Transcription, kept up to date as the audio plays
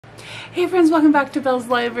Hey friends, welcome back to Belle's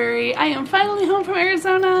Library. I am finally home from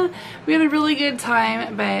Arizona. We had a really good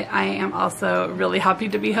time, but I am also really happy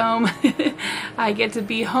to be home. I get to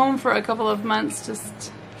be home for a couple of months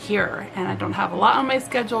just here, and I don't have a lot on my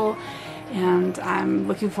schedule, and I'm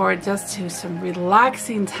looking forward just to some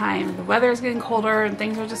relaxing time. The weather is getting colder and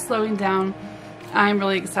things are just slowing down. I'm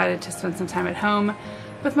really excited to spend some time at home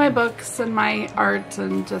with my books and my art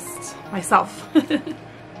and just myself.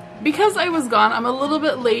 Because I was gone, I'm a little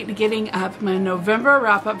bit late getting up my November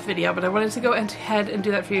wrap-up video, but I wanted to go ahead and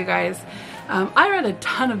do that for you guys. I read a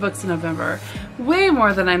ton of books in November, way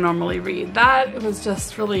more than I normally read. That was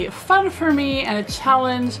just really fun for me and a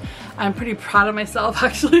challenge. I'm pretty proud of myself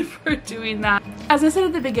actually for doing that. As I said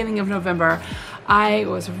at the beginning of November, I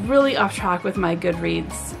was really off track with my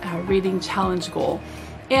Goodreads reading challenge goal.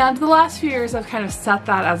 And the last few years I've kind of set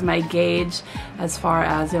that as my gauge as far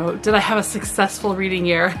as, you know, did I have a successful reading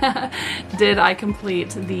year? Did I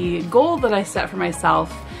complete the goal that I set for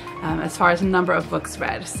myself as far as number of books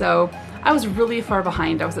read? So I was really far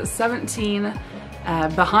behind. I was at 17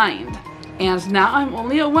 behind, and now I'm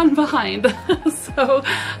only at 1 behind. So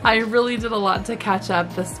I really did a lot to catch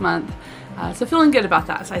up this month. So feeling good about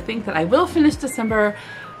that. So I think that I will finish December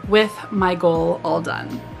with my goal all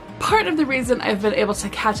done. Part of the reason I've been able to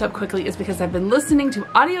catch up quickly is because I've been listening to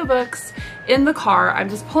audiobooks in the car. I'm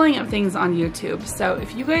just pulling up things on YouTube. So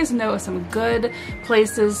if you guys know some good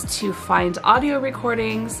places to find audio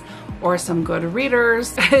recordings or some good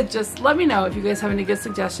readers, just let me know if you guys have any good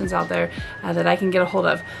suggestions out there that I can get a hold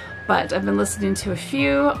of. But I've been listening to a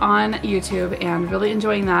few on YouTube and really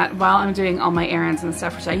enjoying that while I'm doing all my errands and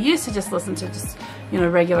stuff, which I used to just listen to just, you know,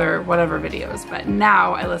 regular whatever videos, but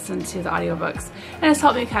now I listen to the audiobooks and it's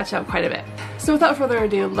helped me catch up quite a bit. So without further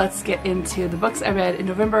ado, let's get into the books I read in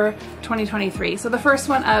November 2023. So the first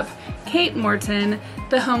one up, Kate Morton,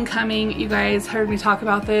 The Homecoming. You guys heard me talk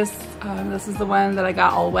about this. This is the one that I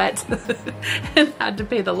got all wet and had to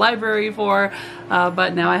pay the library for,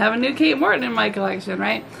 but now I have a new Kate Morton in my collection,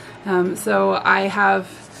 right? So I have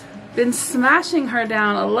been smashing her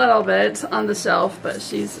down a little bit on the shelf, but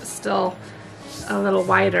she's still a little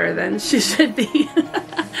wider than she should be.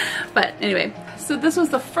 But anyway, so this was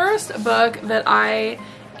the first book that I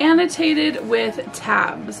annotated with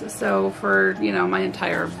tabs. So for, you know, my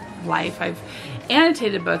entire life I've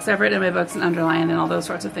annotated books. I've written my books and underlined and all those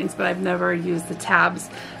sorts of things, but I've never used the tabs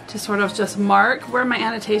to sort of just mark where my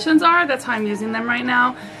annotations are. That's how I'm using them right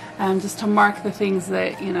now. Just to mark the things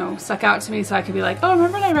that, you know, stuck out to me, so I could be like, oh,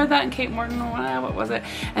 remember when I read that in Kate Morton? What was it?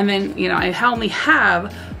 And then, you know, I only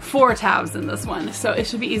have 4 tabs in this one, so it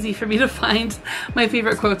should be easy for me to find my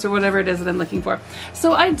favorite quotes or whatever it is that I'm looking for.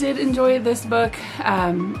 So I did enjoy this book.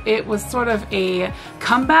 It was sort of a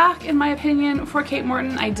comeback, in my opinion, for Kate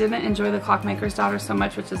Morton. I didn't enjoy The Clockmaker's Daughter so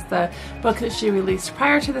much, which is the book that she released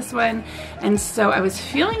prior to this one, and so I was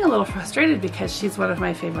feeling a little frustrated because she's one of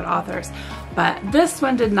my favorite authors. But this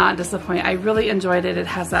one did not disappoint. I really enjoyed it. It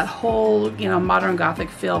has that whole, you know, modern Gothic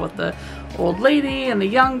feel with the old lady and the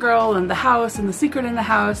young girl and the house and the secret in the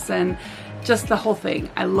house and just the whole thing.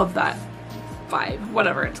 I love that vibe,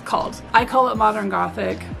 whatever it's called. I call it modern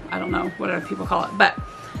Gothic. I don't know what other people call it, but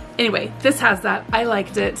anyway, this has that. I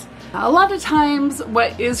liked it. A lot of times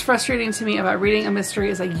what is frustrating to me about reading a mystery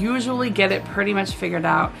is I usually get it pretty much figured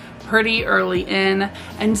out pretty early in,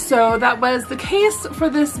 and so that was the case for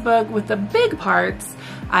this book. With the big parts,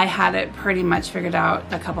 I had it pretty much figured out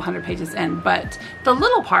a couple hundred pages in, but the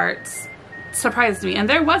little parts surprised me, and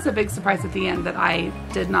there was a big surprise at the end that I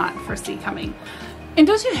did not foresee coming. And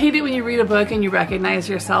don't you hate it when you read a book and you recognize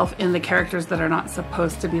yourself in the characters that are not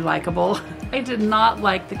supposed to be likable? I did not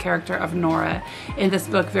like the character of Nora in this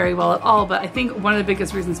book very well at all, but I think one of the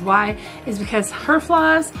biggest reasons why is because her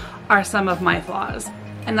flaws are some of my flaws.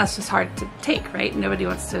 And that's just hard to take, right? Nobody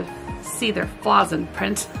wants to see their flaws in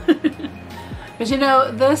print. But you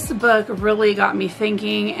know, this book really got me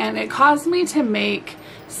thinking, and it caused me to make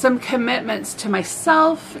some commitments to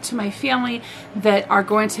myself, to my family, that are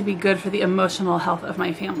going to be good for the emotional health of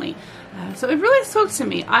my family. So it really spoke to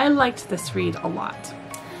me. I liked this read a lot.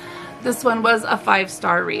 This one was a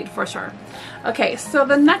 5-star read for sure. Okay, so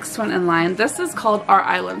the next one in line, this is called Our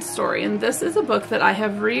Island Story, and this is a book that I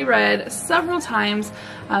have reread several times.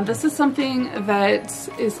 This is something that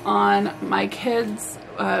is on my kids'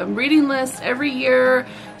 reading list every year,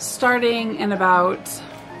 starting in about,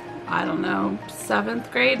 I don't know,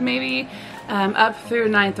 7th grade maybe, up through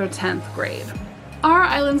 9th or 10th grade. Our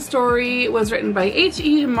Island Story was written by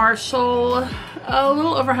H.E. Marshall a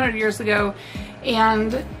little over 100 years ago,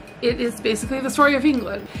 and it is basically the story of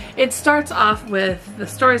England. It starts off with the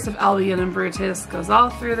stories of Albion and Brutus, goes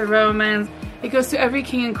all through the Romans, it goes through every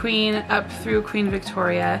king and queen up through Queen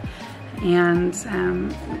Victoria, and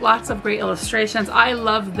lots of great illustrations. I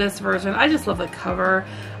love this version. I just love the cover.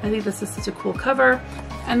 I think this is such a cool cover.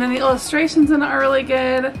 And then the illustrations in it are really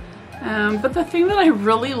good. But the thing that I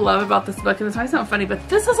really love about this book, and this might sound funny, but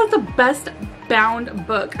this is like the best bound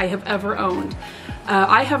book I have ever owned.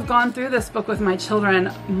 I have gone through this book with my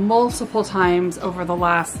children multiple times over the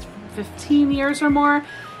last 15 years or more,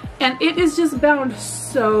 and it is just bound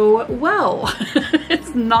so well.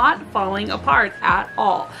 It's not falling apart at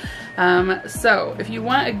all. So if you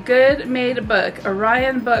want a good made book,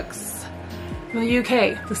 Orion Books from the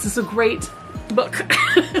UK, this is a great book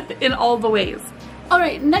in all the ways.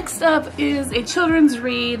 Alright, next up is a children's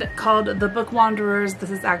read called The Book Wanderers. This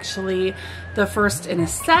is actually the first in a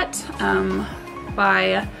set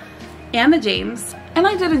by Anna James. And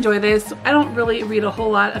I did enjoy this. I don't really read a whole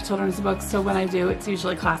lot of children's books, so when I do, it's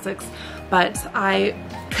usually classics. But I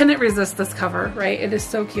couldn't resist this cover, right? It is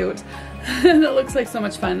so cute. And it looks like so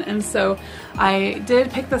much fun. And so I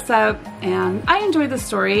did pick this up, and I enjoyed the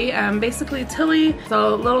story. Basically, Tilly is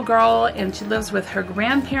a little girl, and she lives with her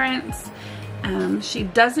grandparents. She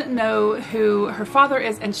doesn't know who her father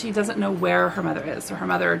is, and she doesn't know where her mother is. So her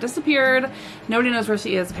mother disappeared. Nobody knows where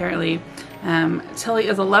she is, apparently. Tilly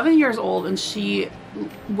is 11 years old, and she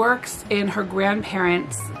works in her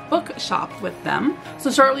grandparents' bookshop with them.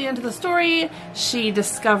 So shortly into the story, she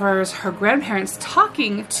discovers her grandparents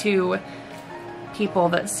talking to people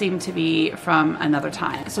that seem to be from another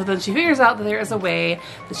time. So then she figures out that there is a way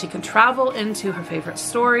that she can travel into her favorite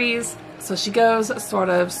stories. So she goes sort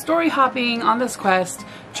of story hopping on this quest,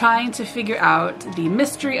 trying to figure out the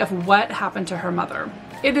mystery of what happened to her mother.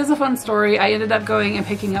 It is a fun story. I ended up going and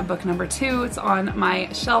picking up book number 2. It's on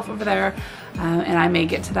my shelf over there, and I may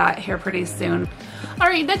get to that here pretty soon.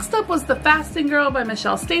 Alright, next up was The Fasting Girl by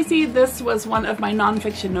Michelle Stacy. This was one of my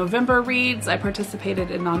nonfiction November reads. I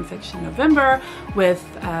participated in Nonfiction November with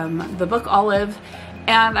the book Olive.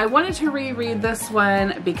 And I wanted to reread this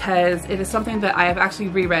one because it is something that I have actually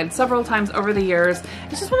reread several times over the years.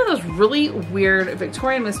 It's just one of those really weird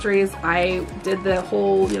Victorian mysteries. I did the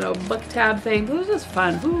whole, book tab thing. It was just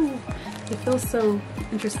fun. Ooh, it feels so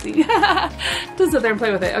interesting. Just sit there and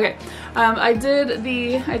play with it. Okay, I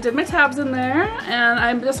did my tabs in there, and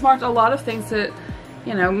I just marked a lot of things that,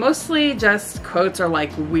 mostly just quotes or like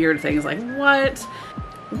weird things like what.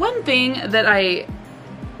 One thing that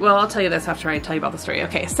well, I'll tell you this after I tell you about the story.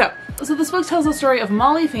 Okay, so this book tells the story of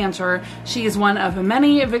Molly Fancher. She is one of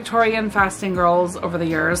many Victorian fasting girls over the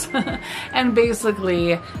years. And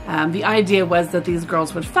basically, the idea was that these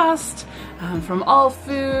girls would fast from all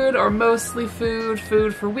food, or mostly food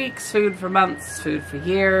for weeks, food for months, food for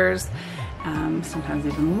years, sometimes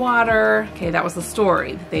even water. Okay, that was the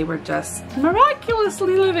story. They were just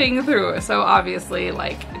miraculously living through. So obviously,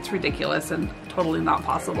 it's ridiculous and totally not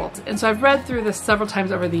possible. And so I've read through this several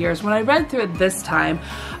times over the years. When I read through it this time,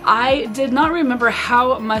 I did not remember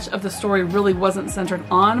how much of the story really wasn't centered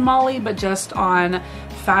on Molly, but just on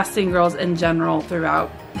fasting girls in general throughout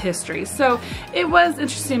history. So it was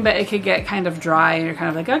interesting, but it could get kind of dry, and you're kind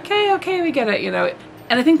of like, okay, we get it,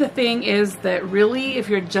 And I think the thing is that really, if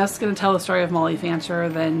you're just going to tell the story of Molly Fancher,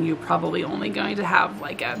 then you're probably only going to have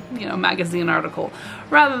like a magazine article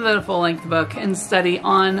rather than a full-length book and study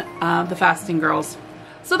on the fasting girls.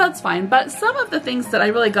 So that's fine. But some of the things that I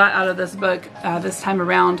really got out of this book this time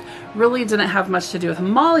around really didn't have much to do with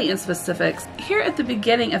Molly in specifics. Here at the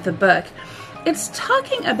beginning of the book, it's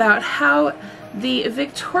talking about how the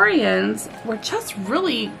Victorians were just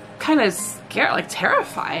really kind of scared,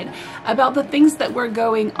 terrified about the things that were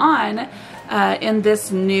going on in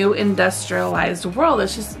this new industrialized world.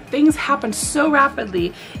 It's just, things happened so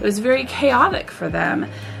rapidly. It was very chaotic for them.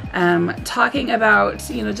 Talking about,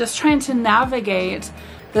 just trying to navigate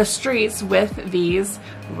the streets with these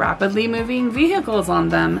rapidly moving vehicles on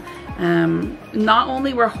them. Not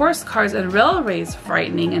only were horse cars and railways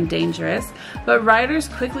frightening and dangerous, but riders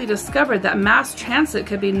quickly discovered that mass transit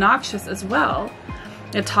could be noxious as well.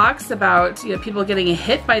 It talks about people getting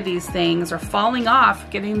hit by these things or falling off,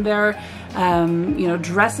 getting their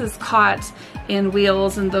dresses caught in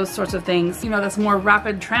wheels and those sorts of things. This more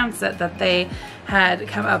rapid transit that they had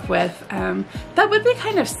come up with. That would be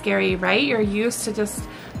kind of scary, right? You're used to just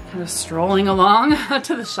kind of strolling along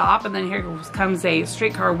to the shop, and then here comes a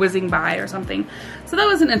streetcar whizzing by or something. So that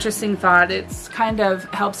was an interesting thought. It's kind of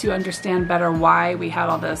helps you understand better why we had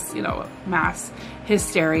all this, mass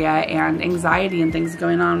hysteria and anxiety and things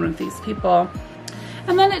going on with these people.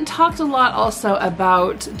 And then it talked a lot also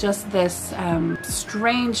about just this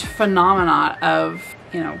strange phenomena of,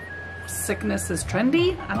 sickness is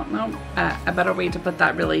trendy. I don't know a better way to put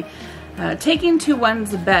that really. Taking to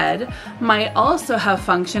one's bed might also have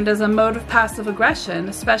functioned as a mode of passive aggression,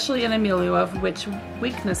 especially in a milieu of which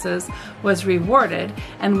weaknesses was rewarded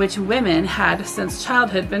and which women had since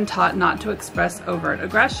childhood been taught not to express overt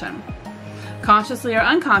aggression. Consciously or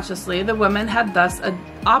unconsciously, the woman had thus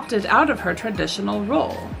opted out of her traditional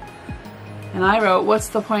role. And I wrote, what's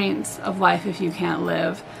the point of life if you can't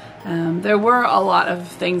live? There were a lot of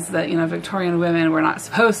things that, Victorian women were not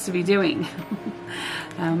supposed to be doing.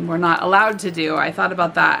 Were not allowed to do. I thought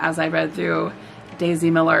about that as I read through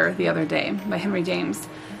Daisy Miller the other day by Henry James.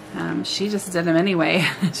 She just did them anyway.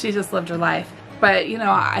 She just lived her life. But,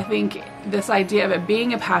 I think this idea of it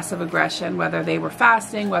being a passive aggression, whether they were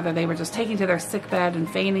fasting, whether they were just taking to their sickbed and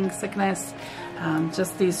feigning sickness,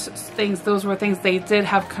 just these things, those were things they did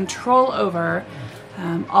have control over.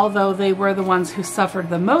 Although they were the ones who suffered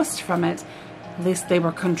the most from it, at least they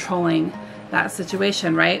were controlling that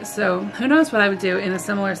situation, right? So who knows what I would do in a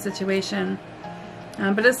similar situation.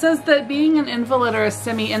 But it says that being an invalid or a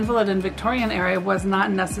semi-invalid in Victorian era was not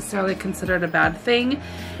necessarily considered a bad thing.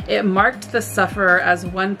 It marked the sufferer as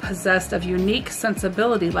one possessed of unique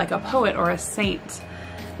sensibility, like a poet or a saint.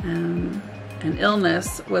 An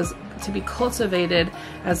illness was to be cultivated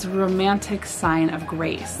as a romantic sign of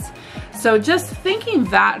grace. So just thinking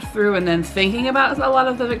that through and then thinking about a lot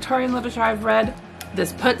of the Victorian literature I've read,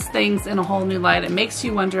 this puts things in a whole new light. It makes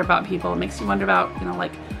you wonder about people. It makes you wonder about,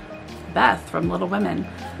 like Beth from Little Women.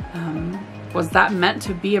 Was that meant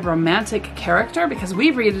to be a romantic character? Because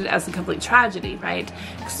we read it as a complete tragedy, right?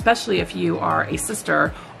 Especially if you are a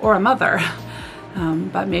sister or a mother.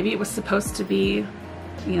 But maybe it was supposed to be,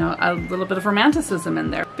 a little bit of romanticism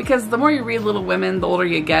in there. Because the more you read Little Women, the older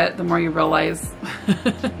you get, the more you realize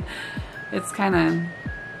it's kind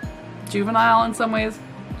of juvenile in some ways.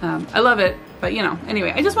 I love it, but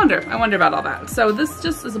anyway, I wonder about all that. So this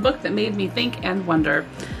just is a book that made me think and wonder.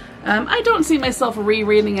 I don't see myself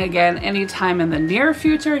rereading again anytime in the near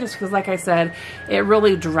future, just because, like I said, it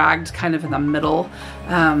really dragged kind of in the middle.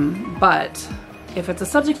 But if it's a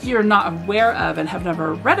subject you're not aware of and have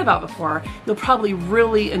never read about before, you'll probably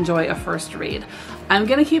really enjoy a first read. I'm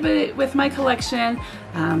going to keep it with my collection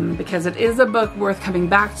because it is a book worth coming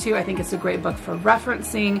back to. I think it's a great book for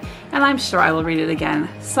referencing, and I'm sure I will read it again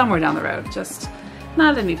somewhere down the road, just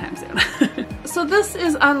not anytime soon. So this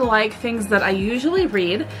is unlike things that I usually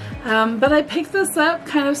read, but I picked this up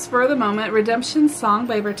kind of spur of the moment, Redemption Song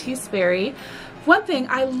by Bertice Berry. One thing,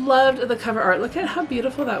 I loved the cover art. Look at how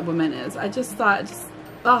beautiful that woman is. I just thought,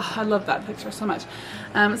 oh, I love that picture so much.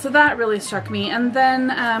 So that really struck me. And then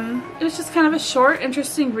it was just kind of a short,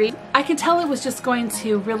 interesting read. I could tell it was just going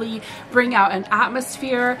to really bring out an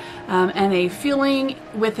atmosphere and a feeling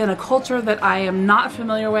within a culture that I am not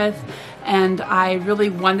familiar with. And I really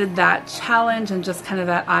wanted that challenge and just kind of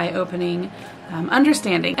that eye-opening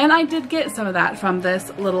understanding. And I did get some of that from this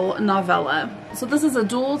little novella. So this is a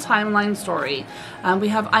dual timeline story. We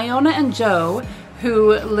have Iona and Joe,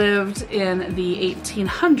 who lived in the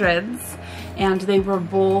 1800s, and they were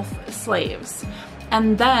both slaves.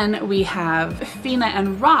 And then we have Fina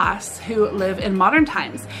and Ross, who live in modern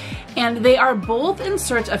times. And they are both in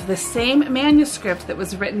search of the same manuscript that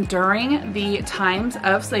was written during the times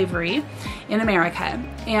of slavery in America.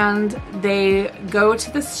 And they go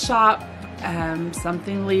to this shop.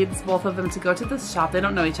 Something leads both of them to go to this shop. They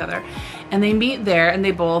don't know each other. And they meet there, and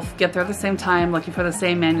they both get there at the same time looking for the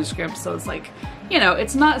same manuscript. So it's like,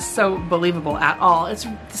 it's not so believable at all.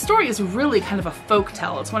 The story is really kind of a folk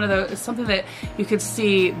tale. It's it's something that you could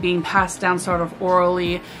see being passed down sort of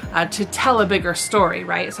orally to tell a bigger story,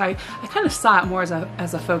 right? So I kind of saw it more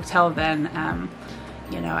as a folk tale than,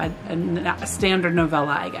 a standard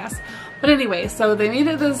novella, I guess. But anyway, so they meet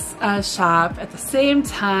at this shop at the same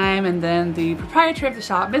time, and then the proprietor of the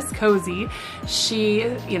shop, Miss Cozy, she,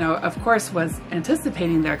 of course was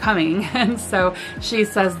anticipating their coming, and so she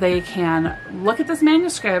says they can look at this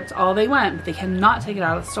manuscript all they want, but they cannot take it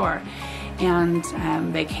out of the store, and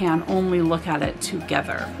they can only look at it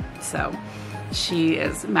together. So she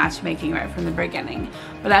is matchmaking right from the beginning.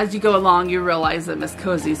 But as you go along, you realize that Miss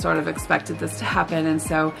Cozy sort of expected this to happen, and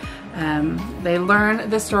so they learn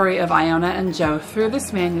the story of Iona and Joe through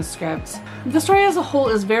this manuscript. The story as a whole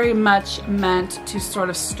is very much meant to sort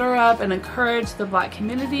of stir up and encourage the Black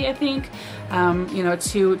community, I think,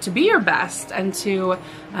 to be your best and to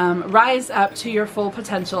rise up to your full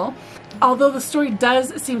potential. Although the story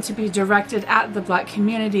does seem to be directed at the Black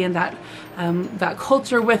community and that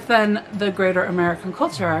culture within the greater American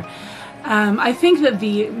culture, I think that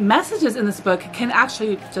the messages in this book can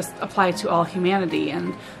actually just apply to all humanity,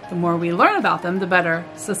 and the more we learn about them, the better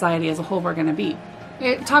society as a whole we're going to be.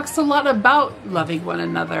 It talks a lot about loving one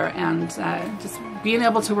another and just being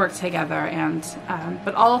able to work together, and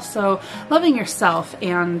but also loving yourself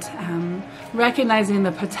and recognizing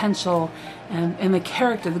the potential and the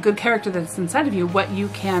character, the good character that's inside of you, what you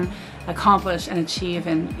can accomplish and achieve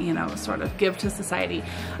and, you know, sort of give to society.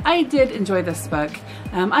 I did enjoy this book.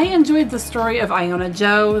 I enjoyed the story of Iona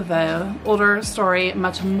Joe, the older story,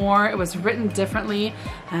 much more. It was written differently.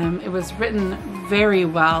 It was written very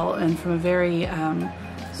well and from a very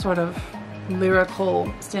sort of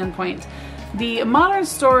lyrical standpoint. The modern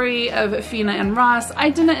story of Fina and Ross, I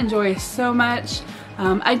didn't enjoy so much.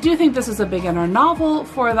 I do think this is a beginner novel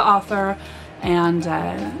for the author,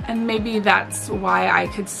 and maybe that's why I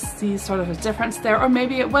could see sort of a difference there, or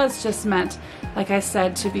maybe it was just meant, like I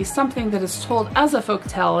said, to be something that is told as a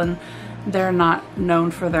folktale, and they're not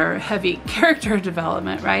known for their heavy character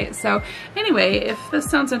development, right? So anyway, if this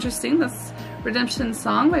sounds interesting, this Redemption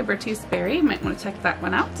Song by Bertice Berry, you might want to check that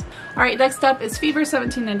one out. Alright, next up is Fever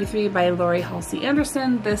 1793 by Laurie Halsey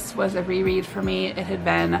Anderson. This was a reread for me. It had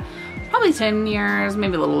been probably 10 years,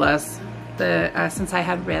 maybe a little less, since I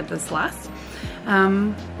had read this last.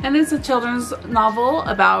 And it's a children's novel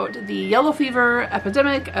about the yellow fever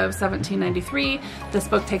epidemic of 1793. This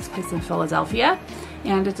book takes place in Philadelphia,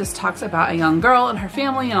 and it just talks about a young girl and her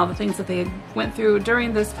family and all the things that they went through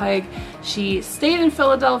during this plague. She stayed in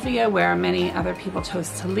Philadelphia, where many other people chose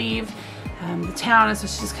to leave the town, and so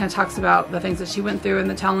she just kind of talks about the things that she went through and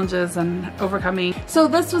the challenges and overcoming. So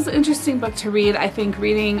this was an interesting book to read. I think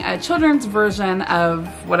reading a children's version of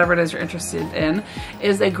whatever it is you're interested in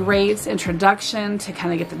is a great introduction to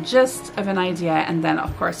kind of get the gist of an idea, and then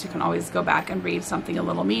of course you can always go back and read something a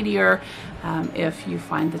little meatier if you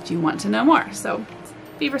find that you want to know more. So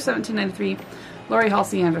Fever 1793, Laurie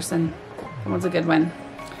Halsey Anderson, that one's a good one.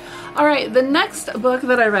 Alright, the next book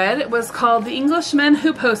that I read was called The Englishman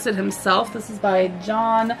Who Posted Himself. This is by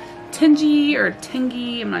John Tingy, or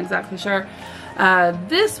Tingy, I'm not exactly sure.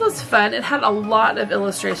 This was fun. It had a lot of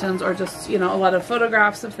illustrations, or just, you know, a lot of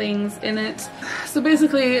photographs of things in it. So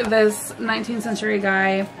basically this 19th century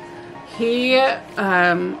guy, he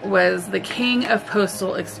was the king of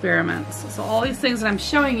postal experiments. So all these things that I'm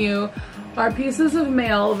showing you are pieces of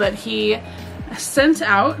mail that he sent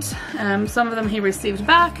out. Some of them he received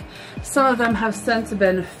back. Some of them have since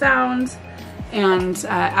been found and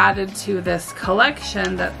added to this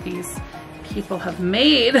collection that these people have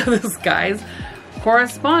made of this guy's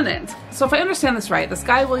correspondence. So if I understand this right, this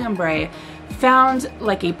guy William Bray found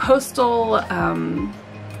like a postal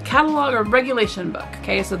catalog or regulation book.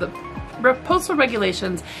 Okay, so the postal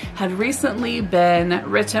regulations had recently been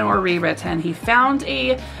written or rewritten. He found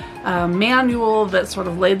a manual that sort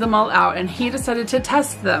of laid them all out, and he decided to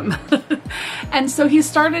test them. And so he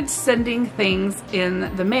started sending things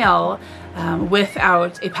in the mail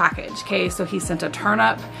without a package. Okay, so he sent a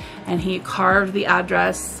turnip and he carved the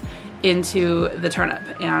address into the turnip,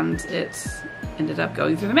 and it ended up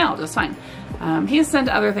going through the mail just fine. He has sent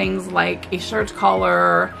other things like a shirt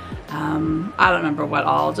collar, I don't remember what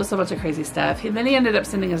all, just a bunch of crazy stuff. Then he ended up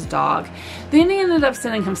sending his dog. Then he ended up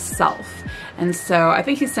sending himself. And so I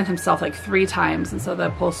think he sent himself like 3 times. And so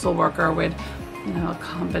the postal worker would, you know,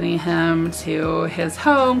 accompany him to his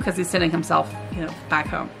home, because he's sending himself, you know, back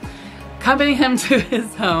home. Accompany him to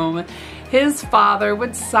his home. His father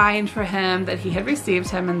would sign for him that he had received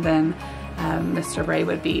him, and then Mr. Bray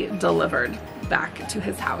would be delivered back to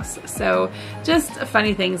his house. So just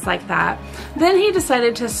funny things like that. Then he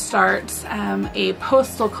decided to start a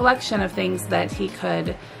postal collection of things that he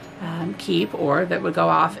could keep, or that would go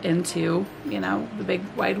off into, you know, the big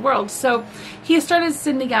wide world. So he started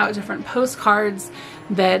sending out different postcards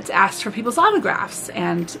that asked for people's autographs,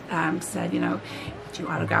 and said, you know, would you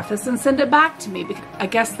autograph this and send it back to me? Because I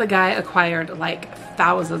guess the guy acquired like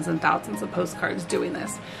thousands and thousands of postcards doing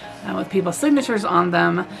this. With people's signatures on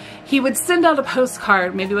them. He would send out a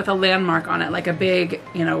postcard, maybe with a landmark on it, like a big,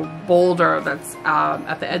 you know, boulder that's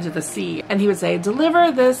at the edge of the sea. And he would say,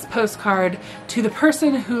 deliver this postcard to the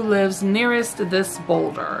person who lives nearest this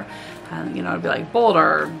boulder. You know, it'd be like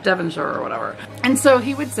Boulder, Devonshire, or whatever. And so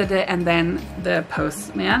he would send it, and then the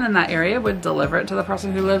postman in that area would deliver it to the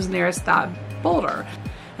person who lives nearest that boulder.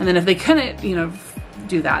 And then if they couldn't, you know,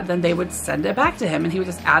 do that, then they would send it back to him, and he would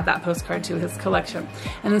just add that postcard to his collection.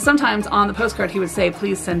 And then sometimes on the postcard he would say,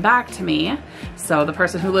 please send back to me. So the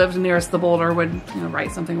person who lived nearest the boulder would, you know,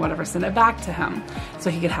 write something, whatever, send it back to him so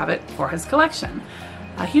he could have it for his collection.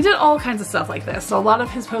 He did all kinds of stuff like this. So a lot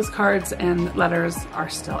of his postcards and letters are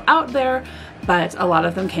still out there, but a lot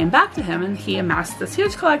of them came back to him, and he amassed this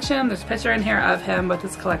huge collection. There's a picture in here of him with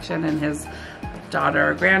his collection and his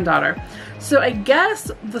daughter or granddaughter. So I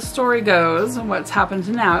guess the story goes, and what's happened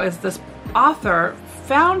now is this author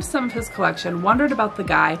found some of his collection, wondered about the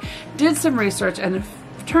guy, did some research, and it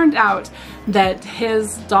turned out that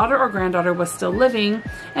his daughter or granddaughter was still living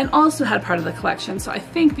and also had part of the collection. So I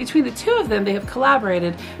think between the two of them, they have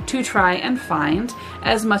collaborated to try and find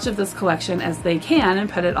as much of this collection as they can and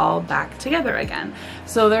put it all back together again.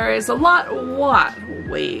 So there is a lot,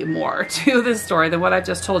 way more to this story than what I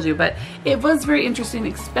just told you, but it was very interesting,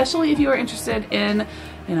 especially if you are interested in,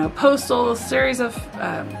 you know, postal, series of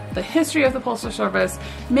the history of the Postal Service,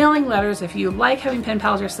 mailing letters. If you like having pen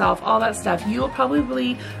pals yourself, all that stuff, you will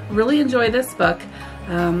probably really enjoy this book.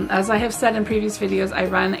 As I have said in previous videos, I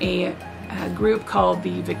run a group called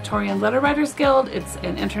the Victorian Letter Writers Guild. It's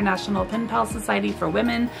an international pen pal society for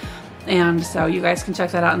women, and so you guys can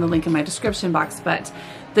check that out in the link in my description box. But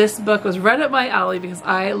this book was right up my alley because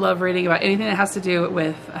I love reading about anything that has to do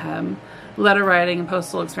with letter writing and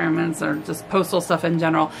postal experiments, or just postal stuff in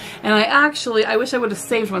general. And I wish I would have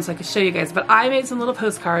saved one so I could show you guys, but I made some little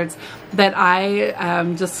postcards that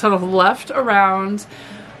I just sort of left around,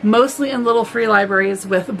 mostly in little free libraries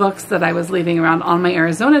with books that I was leaving around on my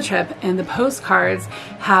Arizona trip. And the postcards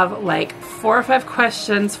have like 4 or 5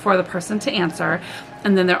 questions for the person to answer,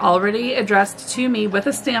 and then they're already addressed to me with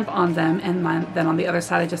a stamp on them, and then on the other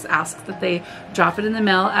side I just ask that they drop it in the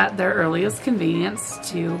mail at their earliest convenience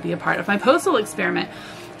to be a part of my postal experiment.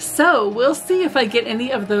 So we'll see if I get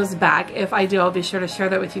any of those back. If I do, I'll be sure to share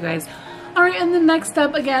that with you guys. Alright, and the next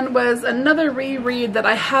up again was another reread that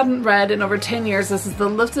I hadn't read in over 10 years. This is The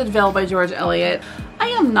Lifted Veil by George Eliot. I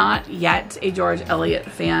am not yet a George Eliot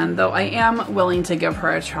fan, though I am willing to give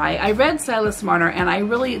her a try. I read Silas Marner and I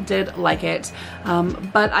really did like it,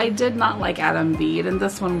 but I did not like Adam Bede, and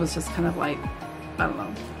this one was just kind of like, I don't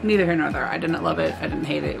know, neither here nor there. I didn't love it, I didn't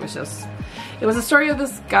hate it. It was a story of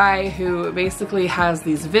this guy who basically has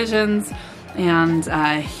these visions, and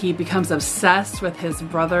he becomes obsessed with his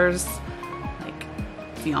brother's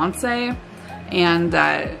fiance, and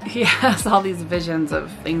he has all these visions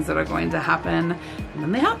of things that are going to happen, and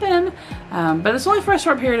then they happen, but it's only for a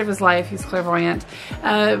short period of his life. He's clairvoyant.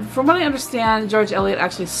 From what I understand, George Eliot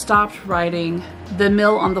actually stopped writing The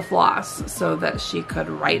Mill on the Floss so that she could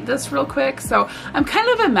write this real quick. So I'm kind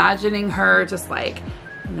of imagining her just like,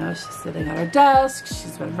 you know, she's sitting at her desk,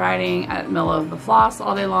 she's been writing at Mill of the Floss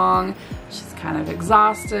all day long, she's kind of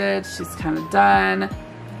exhausted, she's kind of done.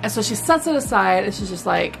 And so she sets it aside and she's just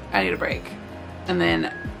like, I need a break. And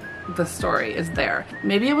then the story is there.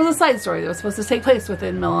 Maybe it was a side story that was supposed to take place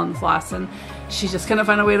within Mill on the Floss, and she's just gonna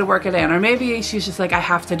find a way to work it in. Or maybe she's just like, I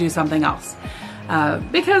have to do something else.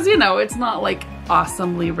 Because, you know, it's not like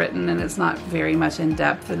awesomely written, and it's not very much in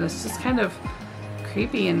depth, and it's just kind of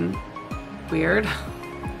creepy and weird.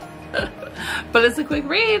 But it's a quick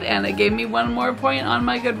read, and it gave me 1 more point on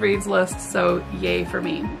my Goodreads list, so yay for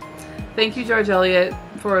me. Thank you, George Eliot,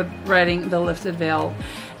 for writing The Lifted Veil,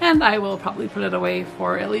 and I will probably put it away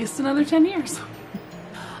for at least another 10 years.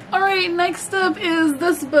 Alright, next up is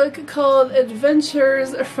this book called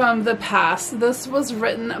Adventures from the Past. This was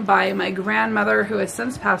written by my grandmother, who has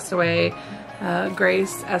since passed away,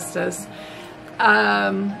 Grace Estes.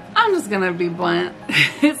 I'm just gonna be blunt.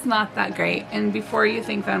 It's not that great, and before you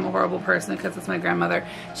think that I'm a horrible person because it's my grandmother,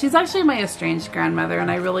 she's actually my estranged grandmother,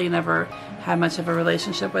 and I really never had much of a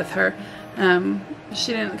relationship with her.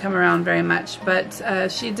 She didn't come around very much, but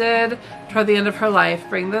she did, toward the end of her life,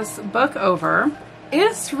 bring this book over.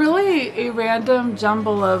 It's really a random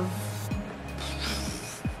jumble of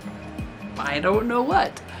I don't know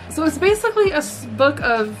what. So it's basically a book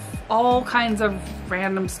of all kinds of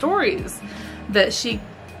random stories that she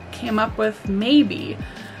came up with, maybe.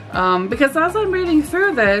 Because as I'm reading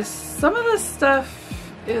through this, some of this stuff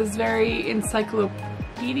is very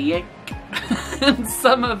encyclopedic, and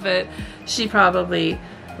some of it she probably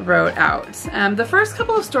wrote out. The first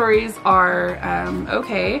couple of stories are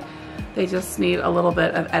okay. They just need a little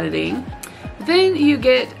bit of editing. Then you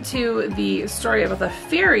get to the story about the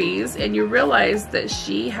fairies, and you realize that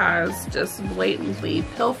she has just blatantly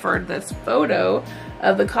pilfered this photo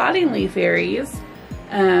of the Cottingley fairies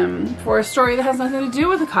for a story that has nothing to do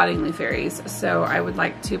with the Cottingley fairies. So I would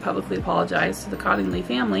like to publicly apologize to the Cottingley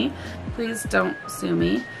family. Please don't sue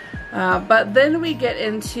me. But then we get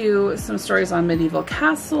into some stories on medieval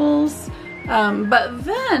castles. But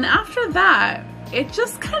then after that, it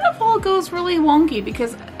just kind of all goes really wonky,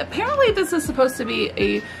 because apparently this is supposed to be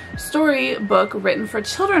a story book written for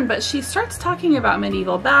children, but she starts talking about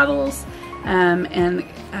medieval battles and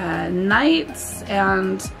knights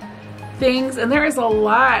and things, and there is a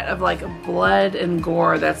lot of like blood and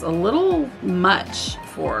gore that's a little much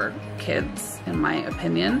for kids, in my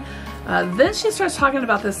opinion. Then she starts talking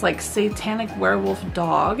about this like satanic werewolf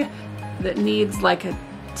dog that needs like a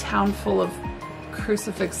town full of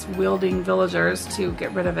crucifix wielding villagers to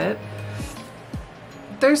get rid of it.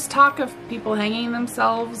 There's talk of people hanging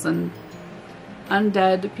themselves and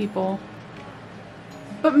undead people.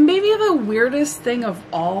 But maybe the weirdest thing of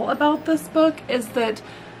all about this book is that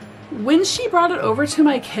when she brought it over to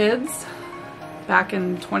my kids back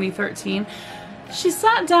in 2013, she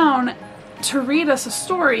sat down to read us a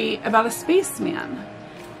story about a spaceman.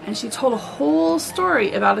 And she told a whole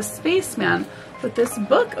story about a spaceman with this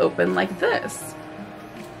book open like this.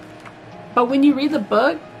 But when you read the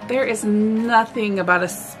book, there is nothing about a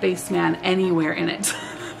spaceman anywhere in it.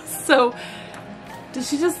 So did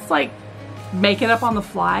she just like make it up on the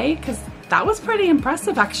fly? Because that was pretty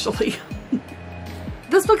impressive actually.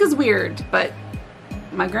 This book is weird, but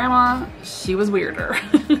my grandma, she was weirder.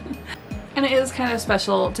 And it is kind of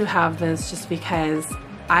special to have this just because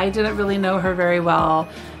I didn't really know her very well.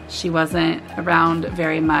 She wasn't around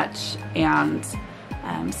very much, and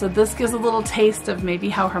so this gives a little taste of maybe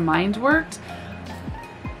how her mind worked,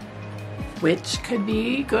 which could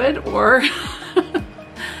be good or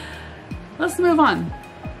let's move on.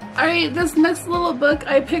 Alright, this next little book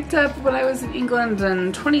I picked up when I was in England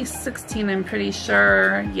in 2016, I'm pretty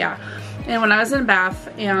sure. Yeah. And when I was in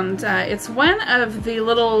Bath, and it's one of the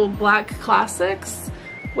little black classics,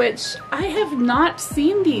 which I have not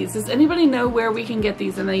seen these. Does anybody know where we can get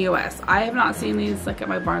these in the US? I have not seen these like at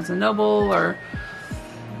my Barnes & Noble, or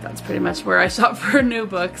that's pretty much where I shop for new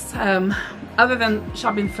books, other than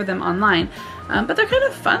shopping for them online. But they're kind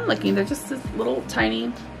of fun looking. They're just this little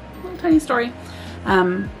tiny story.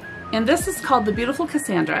 And this is called The Beautiful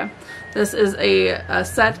Cassandra. This is a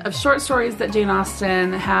set of short stories that Jane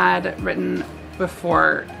Austen had written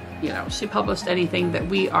before, you know, she published anything that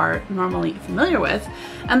we are normally familiar with.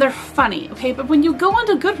 And they're funny, okay? But when you go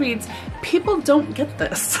onto Goodreads, people don't get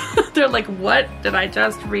this. They're like, what did I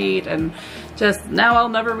just read? And just, now I'll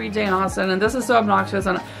never read Jane Austen, and this is so obnoxious.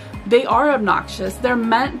 And they are obnoxious. They're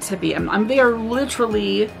meant to be. They are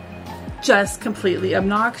literally just completely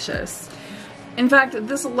obnoxious. In fact,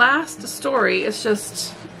 this last story is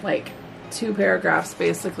just like 2 paragraphs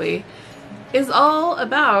basically, is all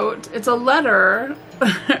about, it's a letter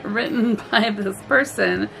written by this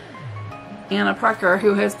person, Anna Parker,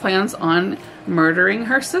 who has plans on murdering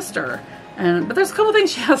her sister. But there's a couple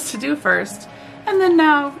things she has to do first, and then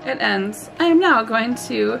now it ends. I am now going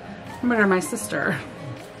to murder my sister.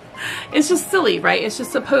 It's just silly, right? It's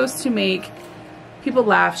just supposed to make people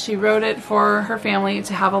laugh. She wrote it for her family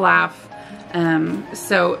to have a laugh.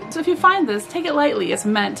 So if you find this, take it lightly. It's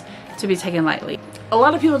meant to be taken lightly. A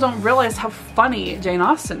lot of people don't realize how funny Jane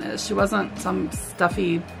Austen is. She wasn't some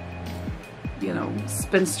stuffy, you know,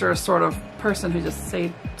 spinster sort of person who just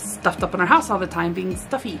stayed stuffed up in her house all the time being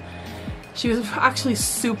stuffy. She was actually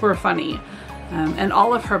super funny. And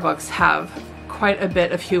all of her books have quite a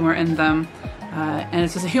bit of humor in them. And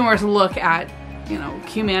it's just a humorous look at, you know,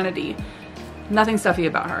 humanity. Nothing stuffy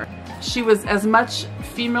about her. She was as much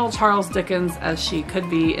female Charles Dickens as she could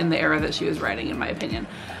be in the era that she was writing, in my opinion.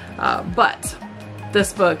 But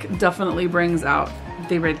this book definitely brings out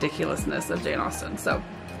the ridiculousness of Jane Austen. So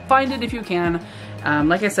find it if you can.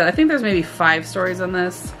 Like I said, I think there's maybe 5 stories on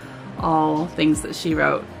this, all things that she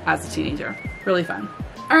wrote as a teenager. Really fun.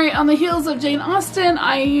 Alright, on the heels of Jane Austen,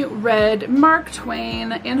 I read Mark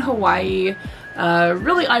Twain in Hawaii.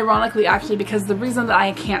 Really ironically actually, because the reason that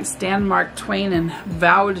I can't stand Mark Twain and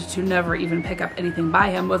vowed to never even pick up anything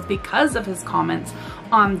by him was because of his comments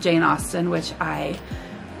on Jane Austen, which I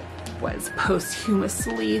was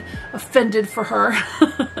posthumously offended for her.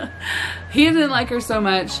 He didn't like her so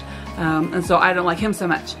much, and so I don't like him so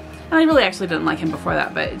much. And I really actually didn't like him before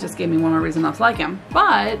that, but it just gave me one more reason not to like him.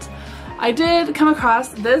 But I did come across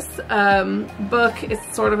this book.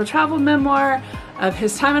 It's sort of a travel memoir of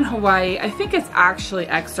his time in Hawaii. I think it's actually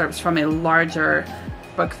excerpts from a larger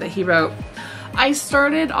book that he wrote. I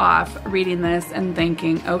started off reading this and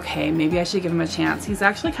thinking, okay, maybe I should give him a chance. He's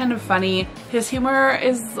actually kind of funny. His humor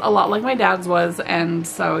is a lot like my dad's was, and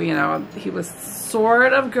so, you know, he was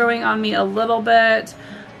sort of growing on me a little bit,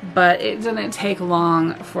 but it didn't take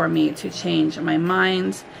long for me to change my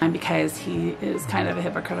mind, because he is kind of a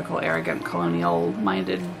hypocritical, arrogant,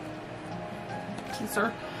 colonial-minded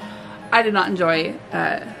teaser. I did not enjoy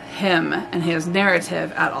him and his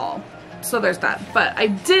narrative at all. So there's that. But I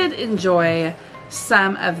did enjoy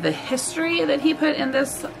some of the history that he put in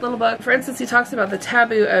this little book. For instance, he talks about the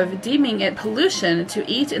taboo of deeming it pollution to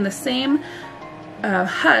eat in the same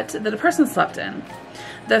hut that a person slept in.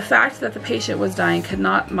 The fact that the patient was dying could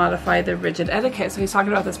not modify the rigid etiquette. So he's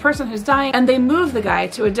talking about this person who's dying, and they move the guy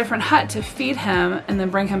to a different hut to feed him and then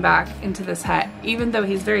bring him back into this hut, even though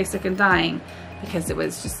he's very sick and dying, because it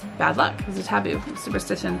was just bad luck. It was a taboo,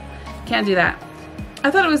 superstition. Can't do that. I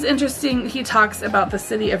thought it was interesting he talks about the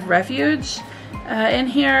city of refuge in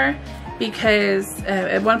here, because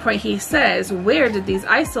at one point he says, where did these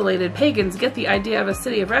isolated pagans get the idea of a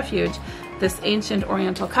city of refuge, this ancient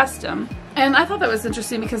oriental custom? And I thought that was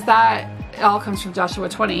interesting because that all comes from Joshua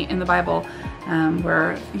 20 in the Bible,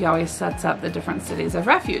 where Yahweh sets up the different cities of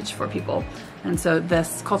refuge for people. And so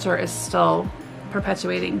this culture is still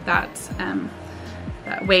perpetuating that,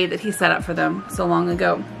 that way that he set up for them so long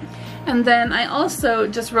ago. And then I also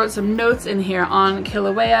just wrote some notes in here on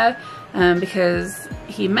Kilauea, because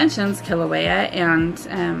he mentions Kilauea,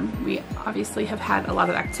 and we obviously have had a lot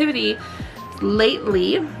of activity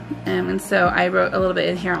lately, and so I wrote a little bit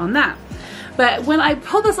in here on that. But when I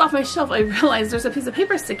pulled this off my shelf, I realized there's a piece of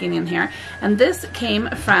paper sticking in here, and this came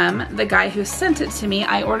from the guy who sent it to me.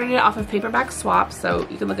 I ordered it off of Paperback Swap, so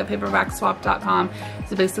you can look at paperbackswap.com.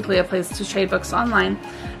 It's basically a place to trade books online.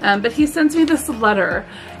 But he sends me this letter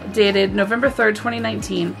dated November 3rd,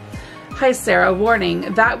 2019. Hi Sarah,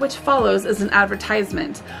 warning, that which follows is an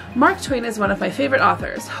advertisement. Mark Twain is one of my favorite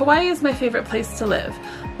authors. Hawaii is my favorite place to live.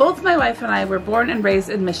 Both my wife and I were born and raised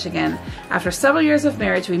in Michigan. After several years of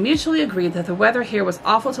marriage, we mutually agreed that the weather here was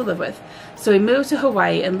awful to live with, so we moved to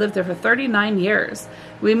Hawaii and lived there for 39 years.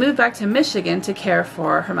 We moved back to Michigan to care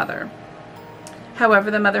for her mother.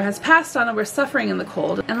 However, the mother has passed on and we're suffering in the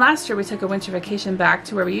cold, and last year we took a winter vacation back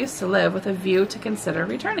to where we used to live with a view to consider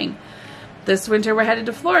returning. This winter we're headed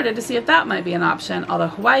to Florida to see if that might be an option, although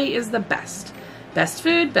Hawaii is the best. Best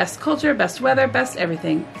food, best culture, best weather, best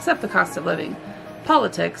everything, except the cost of living,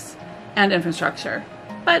 politics, and infrastructure.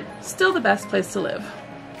 But still the best place to live.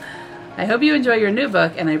 I hope you enjoy your new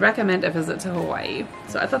book, and I recommend a visit to Hawaii.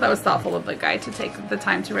 So I thought that was thoughtful of the guy to take the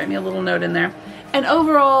time to write me a little note in there. And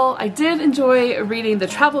overall, I did enjoy reading the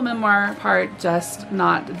travel memoir part, just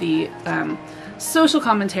not the social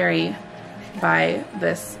commentary by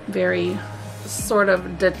this very sort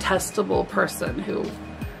of detestable person who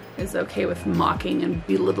is okay with mocking and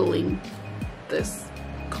belittling this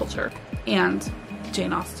culture, and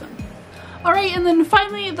Jane Austen. Alright, and then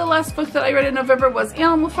finally the last book that I read in November was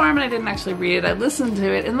Animal Farm, and I didn't actually read it. I listened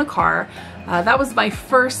to it in the car. That was my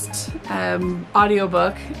first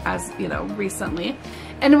audiobook, as you know, recently.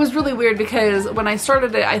 And it was really weird because when I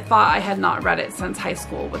started it, I thought I had not read it since high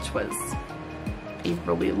school, which was a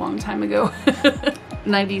really long time ago.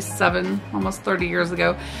 97, almost 30 years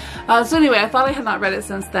ago. So anyway, I thought I had not read it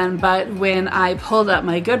since then, but when I pulled up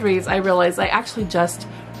my Goodreads, I realized I actually just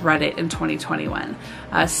read it in 2021.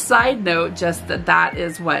 Side note, just that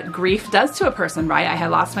is what grief does to a person, right? I had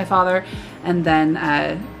lost my father, and then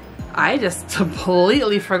I just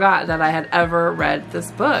completely forgot that I had ever read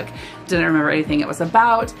this book. Didn't remember anything it was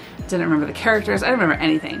about, didn't remember the characters, I didn't remember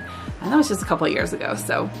anything. And that was just a couple of years ago,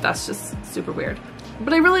 so that's just super weird.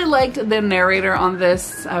 But I really liked the narrator on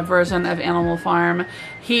this version of Animal Farm.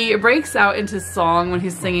 He breaks out into song when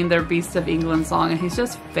he's singing their Beast of England song, and he's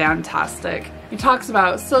just fantastic. He talks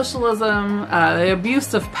about socialism, the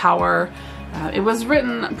abuse of power. It was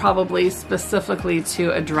written probably specifically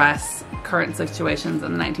to address current situations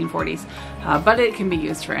in the 1940s, but it can be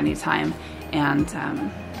used for any time, and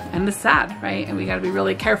it's sad, right? And we gotta be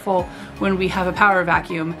really careful when we have a power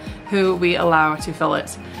vacuum who we allow to fill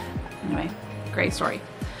it. Anyway. Great story.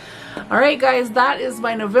 Alright guys, that is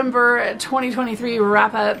my November 2023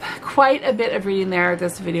 wrap up. Quite a bit of reading there.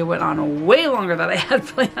 This video went on way longer than I had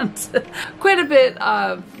planned. Quite a bit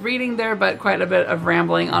of reading there, but quite a bit of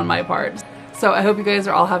rambling on my part. So I hope you guys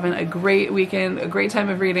are all having a great weekend, a great time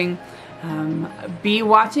of reading. Be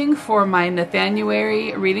watching for my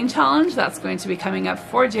Nathanuary reading challenge. That's going to be coming up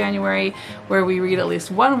for January, where we read at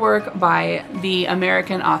least one work by the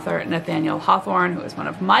American author Nathaniel Hawthorne, who is one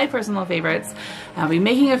of my personal favorites. I'll be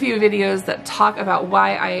making a few videos that talk about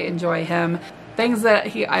why I enjoy him, things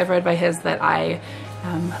that I've read by his that I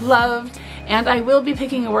loved, and I will be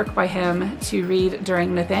picking a work by him to read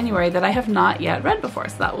during Nathanuary that I have not yet read before,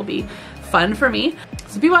 so that will be fun for me.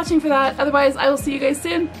 So be watching for that. Otherwise, I will see you guys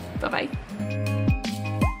soon. Bye-bye.